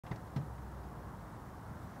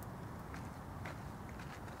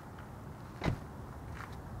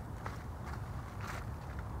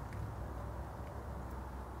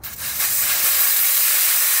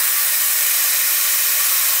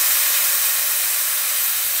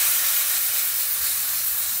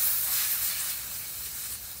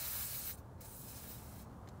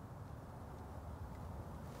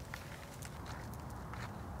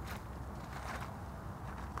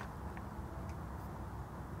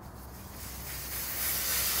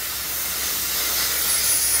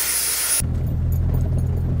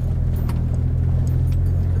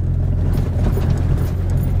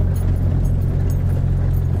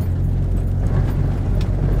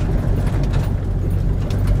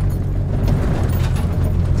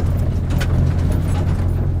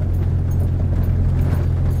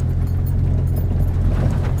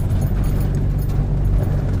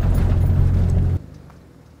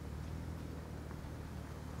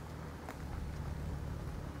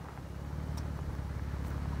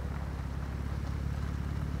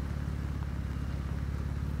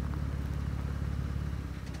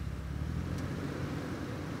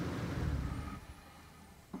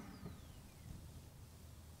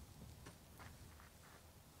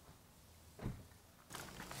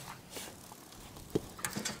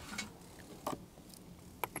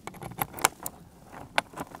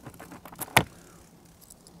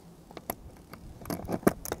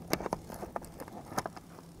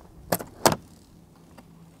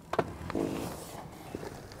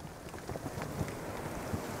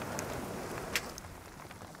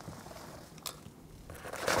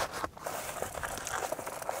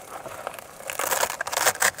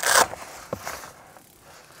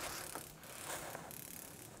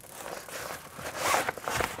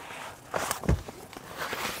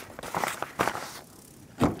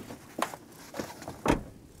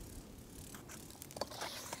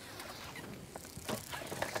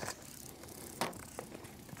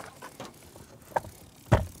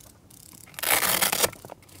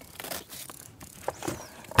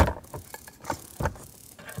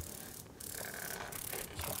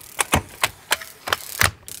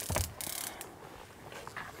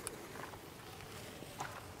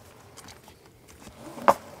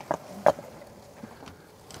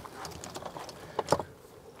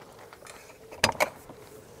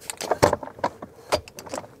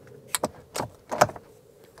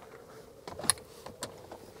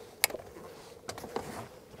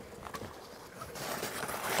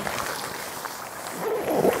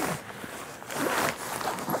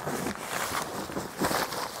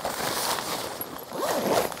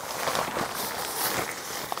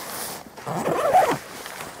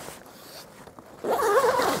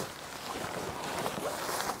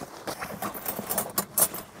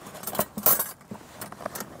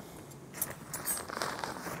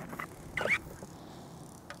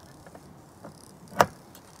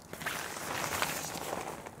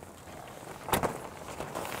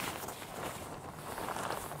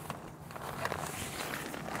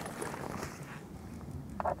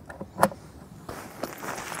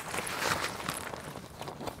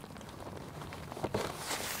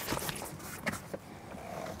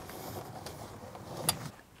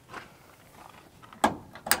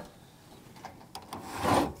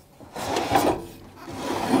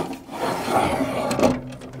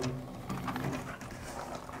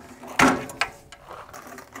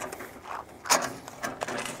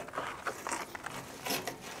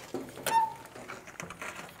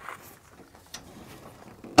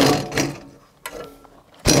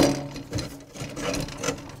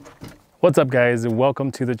What's up guys, and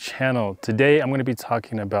welcome to the channel. Today I'm going to be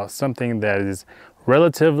talking about something that is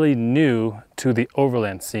relatively new to the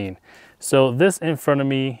overland scene. So this in front of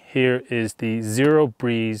me here is the Zero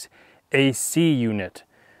Breeze AC unit.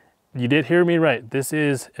 You did hear me right. This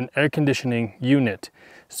is an air conditioning unit.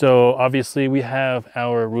 So obviously we have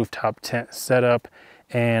our rooftop tent set up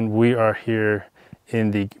and we are here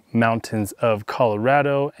in the mountains of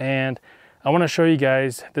Colorado, and I want to show you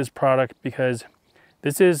guys this product because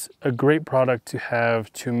this is a great product to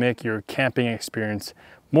have to make your camping experience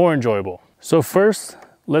more enjoyable. So first,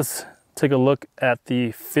 let's take a look at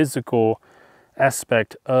the physical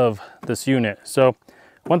aspect of this unit. So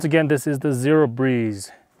once again, this is the Zero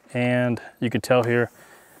Breeze, and you can tell here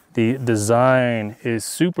the design is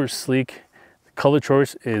super sleek. The color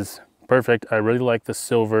choice is perfect. I really like the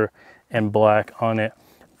silver and black on it,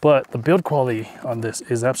 but the build quality on this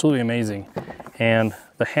is absolutely amazing. And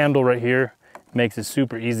the handle right here makes it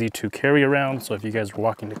super easy to carry around. So if you guys are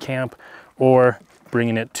walking to camp or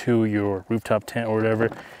bringing it to your rooftop tent or whatever,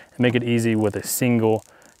 make it easy with a single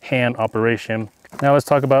hand operation. Now let's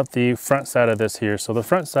talk about the front side of this here. So the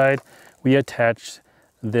front side, we attach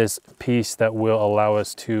this piece that will allow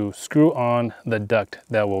us to screw on the duct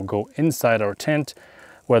that will go inside our tent,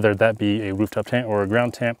 whether that be a rooftop tent or a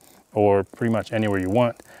ground tent or pretty much anywhere you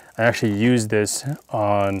want. I actually used this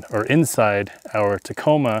on or inside our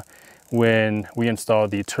Tacoma when we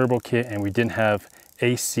installed the turbo kit and we didn't have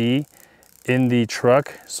AC in the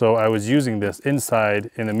truck. So I was using this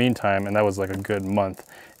inside in the meantime, and that was like a good month.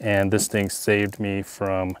 And this thing saved me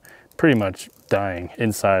from pretty much dying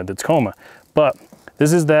inside the Tacoma. But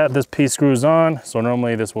this is that, this piece screws on. So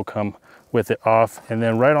normally this will come with it off. And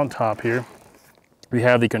then right on top here, we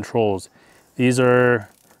have the controls. These are,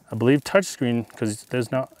 I believe, touchscreen because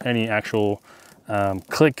there's not any actual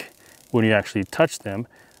click when you actually touch them.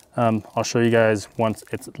 I'll show you guys once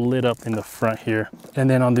it's lit up in the front here. And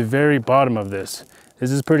then on the very bottom of this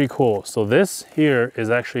is pretty cool. So this here is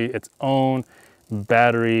actually its own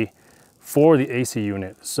battery for the AC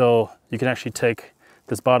unit. So you can actually take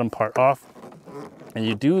this bottom part off, and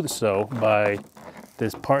you do so by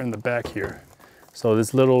this part in the back here. So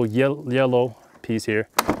this little yellow piece here,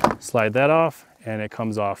 slide that off and it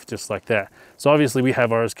comes off just like that. So obviously we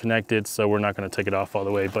have ours connected, so we're not going to take it off all the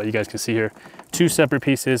way, but you guys can see here, two separate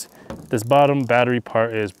pieces. This bottom battery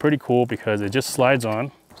part is pretty cool because it just slides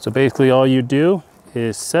on. So basically all you do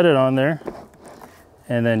is set it on there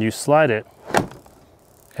and then you slide it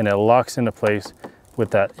and it locks into place with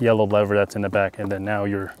that yellow lever that's in the back, and then now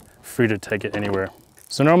you're free to take it anywhere.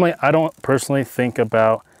 So normally I don't personally think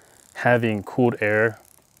about having cooled air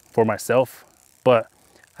for myself, but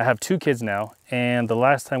I have two kids now, and the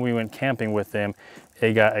last time we went camping with them,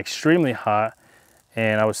 it got extremely hot,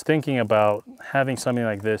 and I was thinking about having something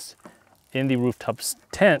like this in the rooftop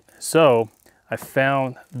tent. So I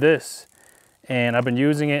found this, and I've been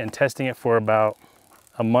using it and testing it for about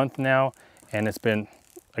a month now, and it's been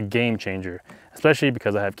a game changer, especially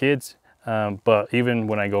because I have kids. But even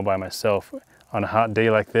when I go by myself on a hot day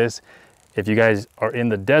like this, if you guys are in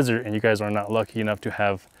the desert and you guys are not lucky enough to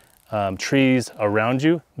have trees around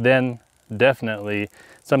you, then definitely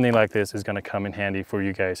something like this is going to come in handy for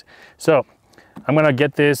you guys. So I'm going to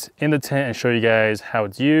get this in the tent and show you guys how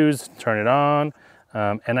it's used, turn it on,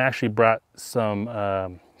 and I actually brought some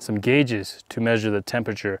gauges to measure the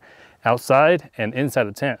temperature outside and inside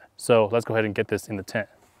the tent. So let's go ahead and get this in the tent.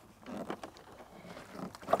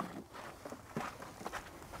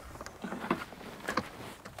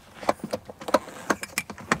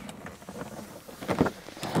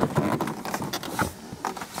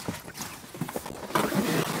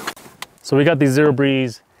 So we got the Zero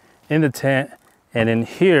Breeze in the tent, and in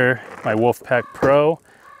here, my Wolfpack Pro,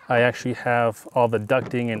 I actually have all the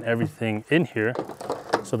ducting and everything in here.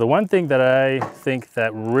 So the one thing that I think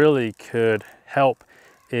that really could help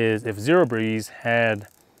is if Zero Breeze had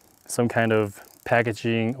some kind of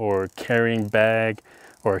packaging or carrying bag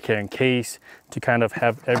or carrying case to kind of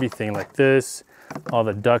have everything like this, all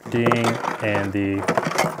the ducting and the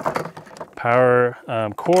power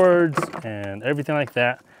cords and everything like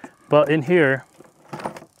that. But in here,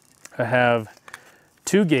 I have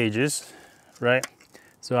two gauges, right?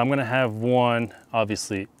 So I'm gonna have one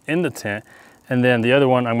obviously in the tent, and then the other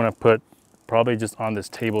one I'm gonna put probably just on this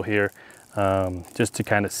table here, just to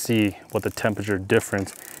kind of see what the temperature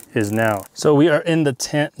difference is now. So we are in the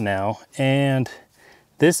tent now, and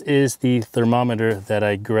this is the thermometer that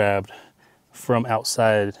I grabbed from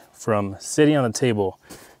outside, from sitting on the table.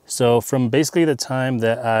 So from basically the time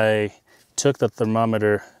that I took the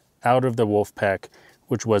thermometer out of the Wolfpack,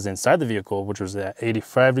 which was inside the vehicle, which was at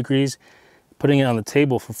 85 degrees, putting it on the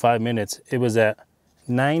table for 5 minutes, it was at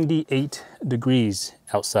 98 degrees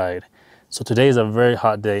outside. So today is a very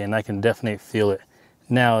hot day, and I can definitely feel it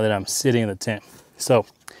now that I'm sitting in the tent. So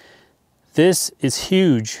this is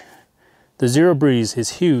huge. The zero breeze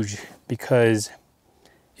is huge because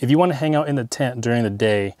if you want to hang out in the tent during the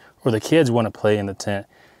day, or the kids want to play in the tent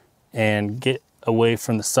and get away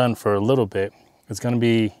from the sun for a little bit, it's going to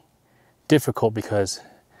be difficult because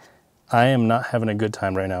I am not having a good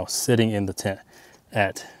time right now sitting in the tent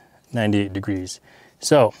at 98 degrees.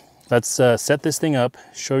 So let's set this thing up,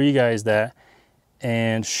 show you guys that,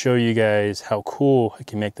 and show you guys how cool it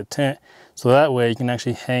can make the tent. So that way you can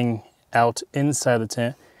actually hang out inside the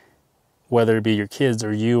tent, whether it be your kids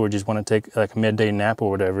or you, or just want to take like a midday nap or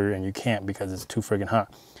whatever, and you can't because it's too friggin'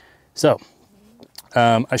 hot. So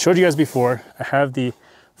I showed you guys before, I have the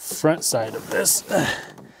front side of this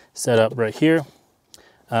set up right here.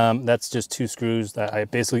 That's just 2 screws that I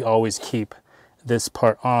basically always keep this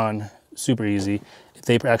part on, super easy.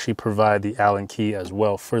 They actually provide the Allen key as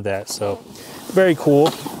well for that, so very cool.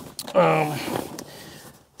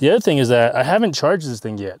 The other thing is that I haven't charged this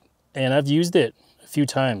thing yet, and I've used it a few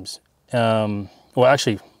times. Well,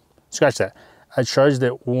 actually, scratch that. I charged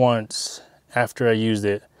it once after I used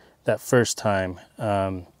it that first time,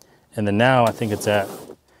 and then now I think it's at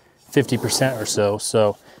 50% or so.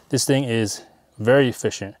 So this thing is very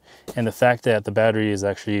efficient, and the fact that the battery is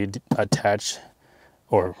actually attached,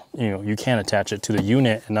 or you can attach it to the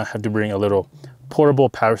unit and not have to bring a little portable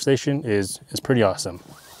power station is pretty awesome.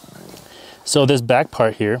 So this back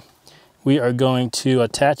part here, we are going to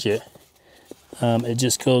attach it. It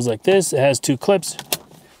just goes like this. It has 2 clips,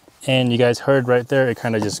 and you guys heard right there, it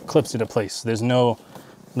kind of just clips into place. There's no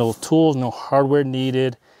tools, no hardware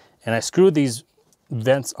needed, and I screwed these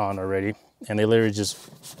vents on already, and they literally just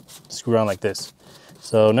screw on like this.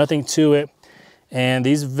 So nothing to it. And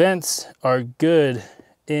these vents are good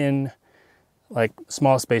in like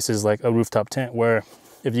small spaces like a rooftop tent, where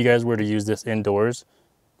if you guys were to use this indoors,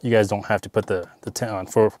 you guys don't have to put the tent on.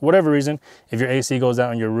 For whatever reason, if your AC goes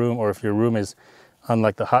out in your room, or if your room is on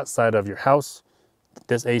like the hot side of your house,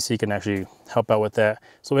 this AC can actually help out with that.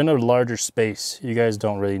 So in a larger space, you guys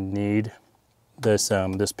don't really need this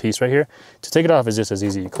this piece right here. To take it off is just as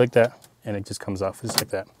easy. You click that and it just comes off just like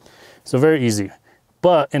that. So very easy.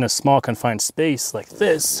 But in a small confined space like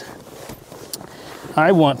this,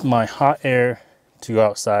 I want my hot air to go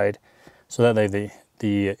outside so that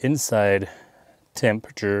the inside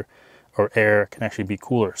temperature or air can actually be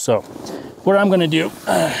cooler. So what I'm gonna do,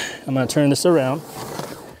 I'm gonna turn this around,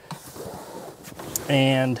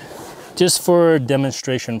 and just for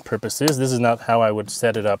demonstration purposes, this is not how I would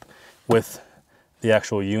set it up with the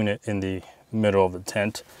actual unit in the middle of the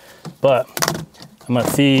tent, but I'm gonna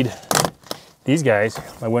feed these guys,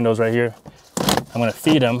 my windows right here, I'm gonna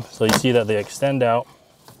feed them so you see that they extend out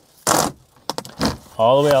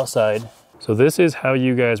all the way outside. So this is how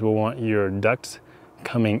you guys will want your ducts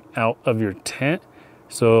coming out of your tent.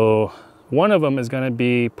 So one of them is going to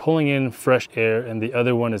be pulling in fresh air, and the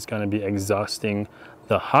other one is going to be exhausting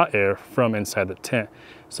the hot air from inside the tent.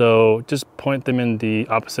 So just point them in the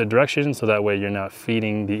opposite direction, so that way you're not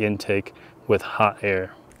feeding the intake with hot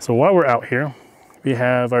air. So while we're out here, we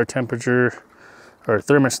have our temperature, our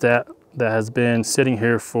thermostat that has been sitting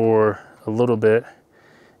here for a little bit,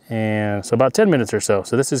 and so about 10 minutes or so.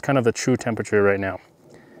 So this is kind of the true temperature right now.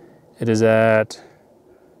 It is at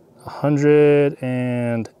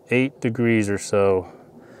 108 degrees or so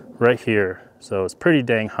right here. So it's pretty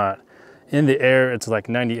dang hot. In the air, it's like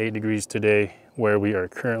 98 degrees today where we are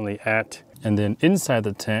currently at. And then inside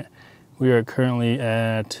the tent, we are currently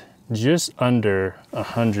at just under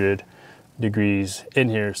 100 degrees in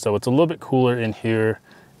here. So it's a little bit cooler in here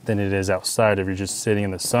than it is outside if you're just sitting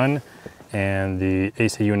in the sun and the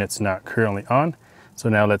AC unit's not currently on. So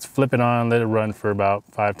now let's flip it on, let it run for about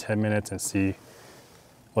 5-10 minutes and see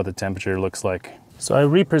what the temperature looks like. So I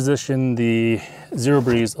repositioned the Zero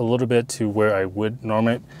Breeze a little bit to where I would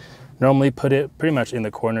normally put it, pretty much in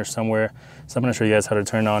the corner somewhere. So I'm gonna show you guys how to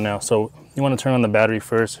turn it on now. So you wanna turn on the battery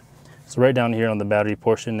first. So right down here on the battery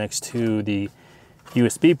portion next to the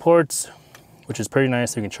USB ports, which is pretty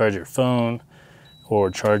nice. You can charge your phone or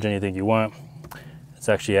charge anything you want. It's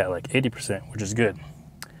actually at like 80%, which is good.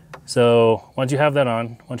 So once you have that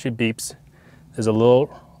on, once it beeps, there's a little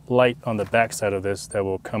light on the back side of this that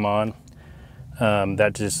will come on.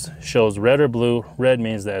 That just shows red or blue. Red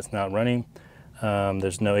means that it's not running.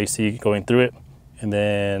 There's no AC going through it. And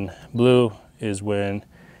then blue is when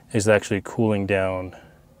it's actually cooling down.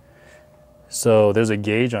 So there's a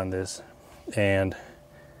gauge on this, and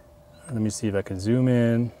let me see if I can zoom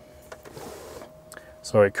in.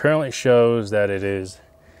 So it currently shows that it is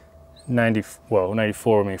 94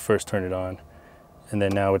 when we first turned it on. and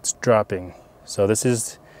then now it's dropping. So this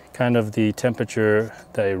is kind of the temperature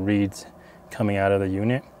that it reads coming out of the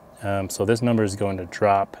unit. So this number is going to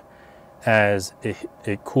drop as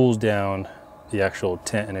it cools down the actual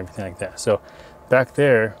tent and everything like that. So back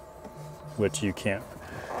there, which you can't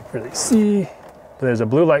really see, but there's a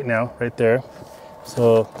blue light now right there.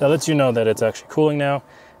 So that lets you know that it's actually cooling now,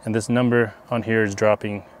 and this number on here is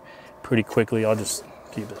dropping pretty quickly. I'll just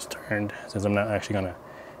keep this turned since I'm not actually gonna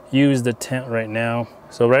use the tent right now.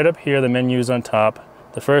 So right up here, the menu is on top.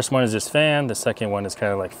 The first one is just fan. The second one is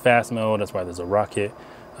kind of like fast mode. That's why there's a rocket.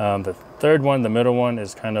 The third one, the middle one,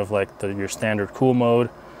 is kind of like your standard cool mode.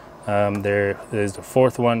 There is the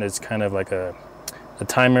fourth one. It's kind of like a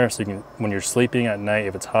timer, so you can, when you're sleeping at night,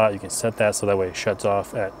 if it's hot, you can set that so that way it shuts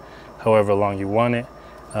off at however long you want it.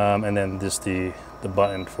 And then just the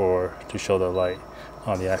button to show the light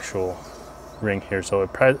on the actual ring here. So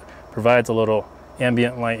it provides a little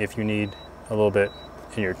ambient light if you need a little bit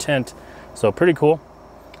in your tent. So pretty cool.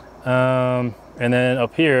 And then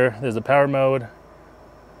up here, there's the power mode,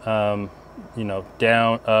 you know,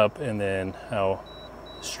 down, up, and then how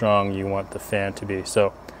strong you want the fan to be.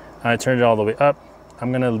 So I turned it all the way up.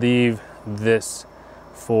 I'm gonna leave this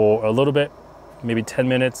for a little bit, maybe 10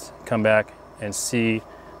 minutes, come back and see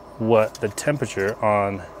what the temperature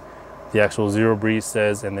on the actual zero breeze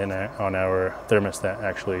says, and then on our thermostat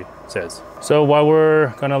actually says. So while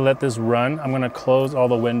we're gonna let this run, I'm gonna close all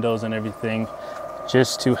the windows and everything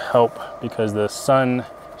just to help, because the sun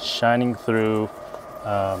shining through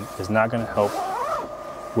is not gonna help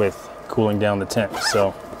with cooling down the tent.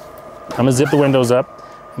 So I'm gonna zip the windows up.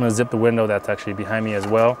 I'm gonna zip the window that's actually behind me as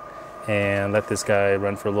well, and let this guy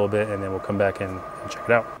run for a little bit, and then we'll come back and check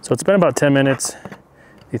it out. So it's been about 10 minutes.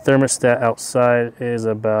 The thermostat outside is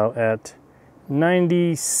about at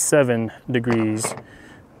 97 degrees.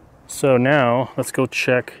 So now let's go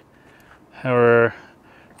check how our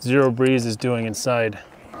zero breeze is doing inside.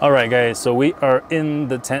 All right guys, so we are in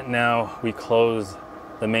the tent now. We closed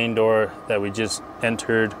the main door that we just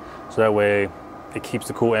entered, so that way it keeps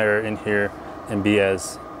the cool air in here and be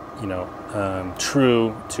as, you know,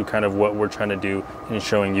 true to kind of what we're trying to do and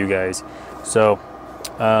showing you guys. So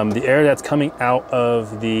the air that's coming out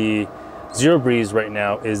of the zero breeze right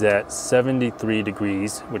now is at 73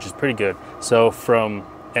 degrees, which is pretty good. So from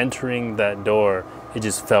entering that door, it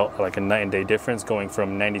just felt like a night and day difference, going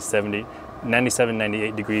from 97,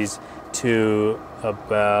 98 degrees to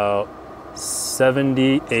about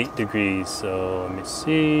 78 degrees. So let me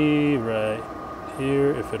see right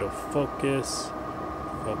here if it'll focus.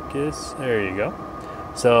 There you go.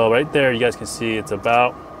 So right there, you guys can see it's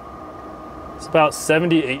about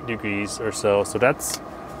 78 degrees or so. So that's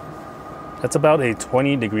about a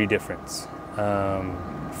 20 degree difference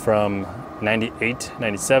from 98,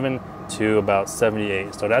 97 to about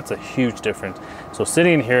 78. So that's a huge difference. So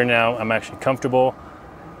sitting in here now, I'm actually comfortable,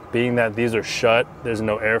 being that these are shut. There's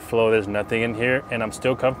no airflow, there's nothing in here, and I'm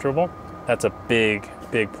still comfortable. That's a big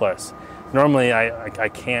plus. Normally I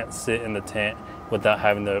can't sit in the tent without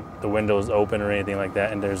having the windows open or anything like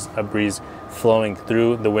that, and there's a breeze flowing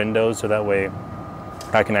through the windows, so that way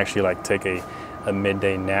I can actually like take a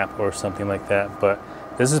midday nap or something like that. But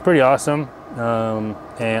this is pretty awesome,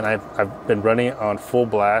 and I've been running it on full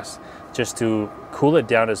blast just to cool it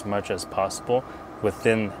down as much as possible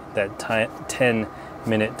within that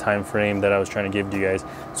 10-minute time frame that I was trying to give to you guys.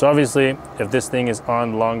 So obviously, if this thing is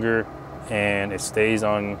on longer and it stays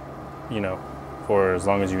on, you know, for as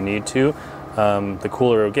long as you need to, the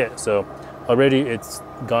cooler it'll get. So already it's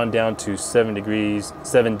gone down to 70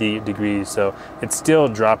 degrees, so it's still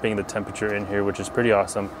dropping the temperature in here, which is pretty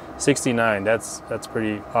awesome. 69, that's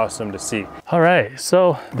pretty awesome to see. All right,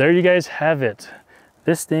 so there you guys have it.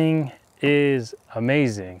 This thing is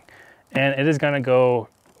amazing, and it is gonna go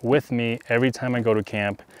with me every time I go to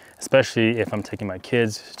camp, especially if I'm taking my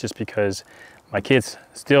kids, just because my kids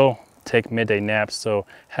still take midday naps. So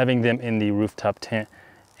having them in the rooftop tent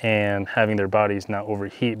and having their bodies not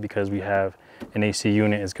overheat because we have an AC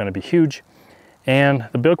unit is going to be huge. And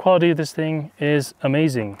the build quality of this thing is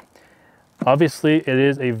amazing. Obviously, it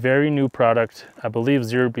is a very new product. I believe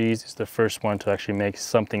Zero Breeze is the first one to actually make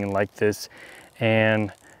something like this.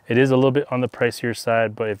 And it is a little bit on the pricier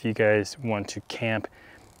side, but if you guys want to camp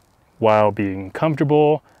while being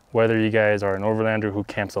comfortable, whether you guys are an overlander who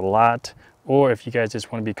camps a lot, or if you guys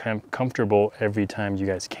just want to be comfortable every time you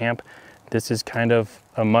guys camp, this is kind of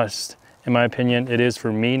a must, in my opinion. It is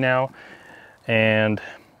for me now, and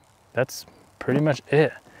that's pretty much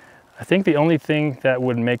it. I think the only thing that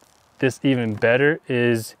would make this even better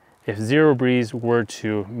is if Zero Breeze were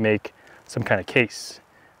to make some kind of case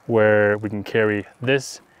where we can carry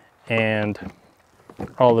this and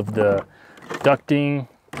all of the ducting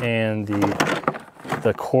and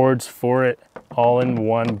the cords for it all in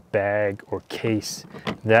one bag or case,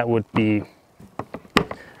 that would be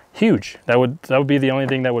huge. That would be the only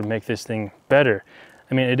thing that would make this thing better.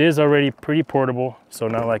 I mean, it is already pretty portable, so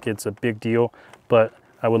not like it's a big deal, but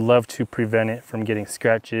I would love to prevent it from getting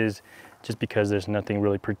scratches just because there's nothing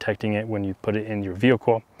really protecting it when you put it in your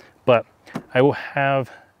vehicle. But I will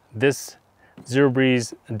have this Zero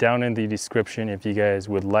Breeze down in the description if you guys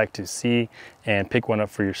would like to see and pick one up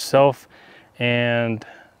for yourself. And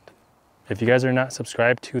if you guys are not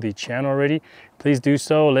subscribed to the channel already, please do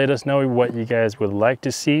so. Let us know what you guys would like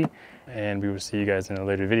to see, and we will see you guys in a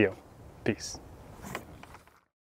later video. Peace.